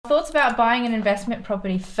thoughts about buying an investment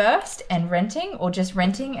property first and renting, or just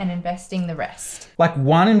renting and investing the rest? Like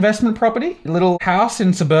one investment property, a little house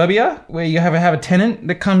in suburbia where you have a tenant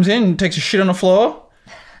that comes in and takes a shit on the floor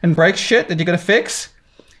and breaks shit that you got to fix.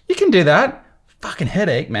 You can do that. Fucking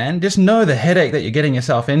headache, man. Just know the headache that you're getting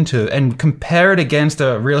yourself into and compare it against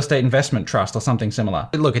a real estate investment trust or something similar.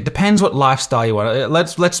 Look, it depends what lifestyle you want.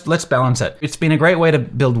 Let's balance it. It's been a great way to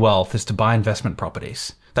build wealth is to buy investment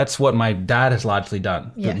properties. That's what my dad has largely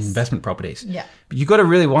done, investment properties. Yeah. But you got to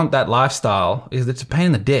really want that lifestyle. It's a pain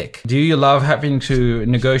in the dick. Do you love having to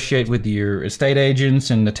negotiate with your estate agents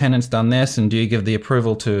and the tenant's done this, and do you give the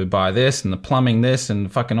approval to buy this and the plumbing this and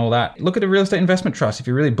fucking all that? Look at a real estate investment trust. If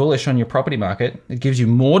you're really bullish on your property market, it gives you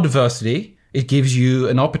more diversity. It gives you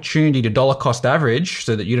an opportunity to dollar cost average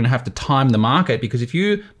so that you don't have to time the market, because if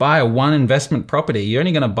you buy a one investment property, you're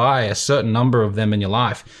only going to buy a certain number of them in your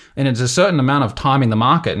life. And it's a certain amount of timing the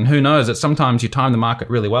market. And who knows that sometimes you time the market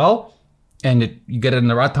really well and you get it in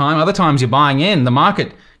the right time. Other times you're buying in, the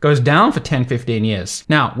market goes down for 10, 15 years.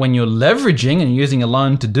 Now, when you're leveraging and using a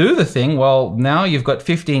loan to do the thing, well, now you've got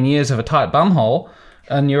 15 years of a tight bumhole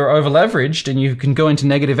and you're over leveraged and you can go into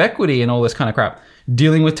negative equity and all this kind of crap.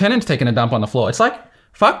 Dealing with tenants taking a dump on the floor. It's like,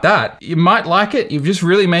 fuck that. You might like it. You just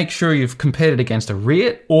really make sure you've compared it against a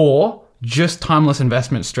REIT or just timeless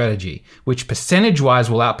investment strategy, which percentage-wise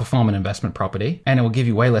will outperform an investment property and it will give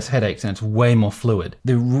you way less headaches and it's way more fluid.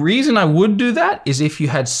 The reason I would do that is if you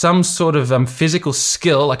had some sort of physical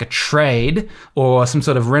skill, like a trade or some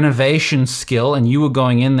sort of renovation skill, and you were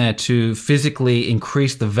going in there to physically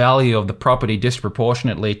increase the value of the property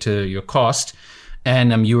disproportionately to your cost,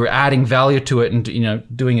 and you were adding value to it and,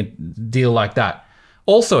 doing a deal like that.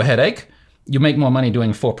 Also a headache. You make more money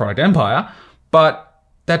doing a four-product empire, but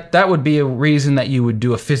that would be a reason that you would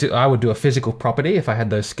do I would do a physical property if I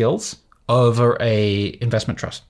had those skills over a investment trust.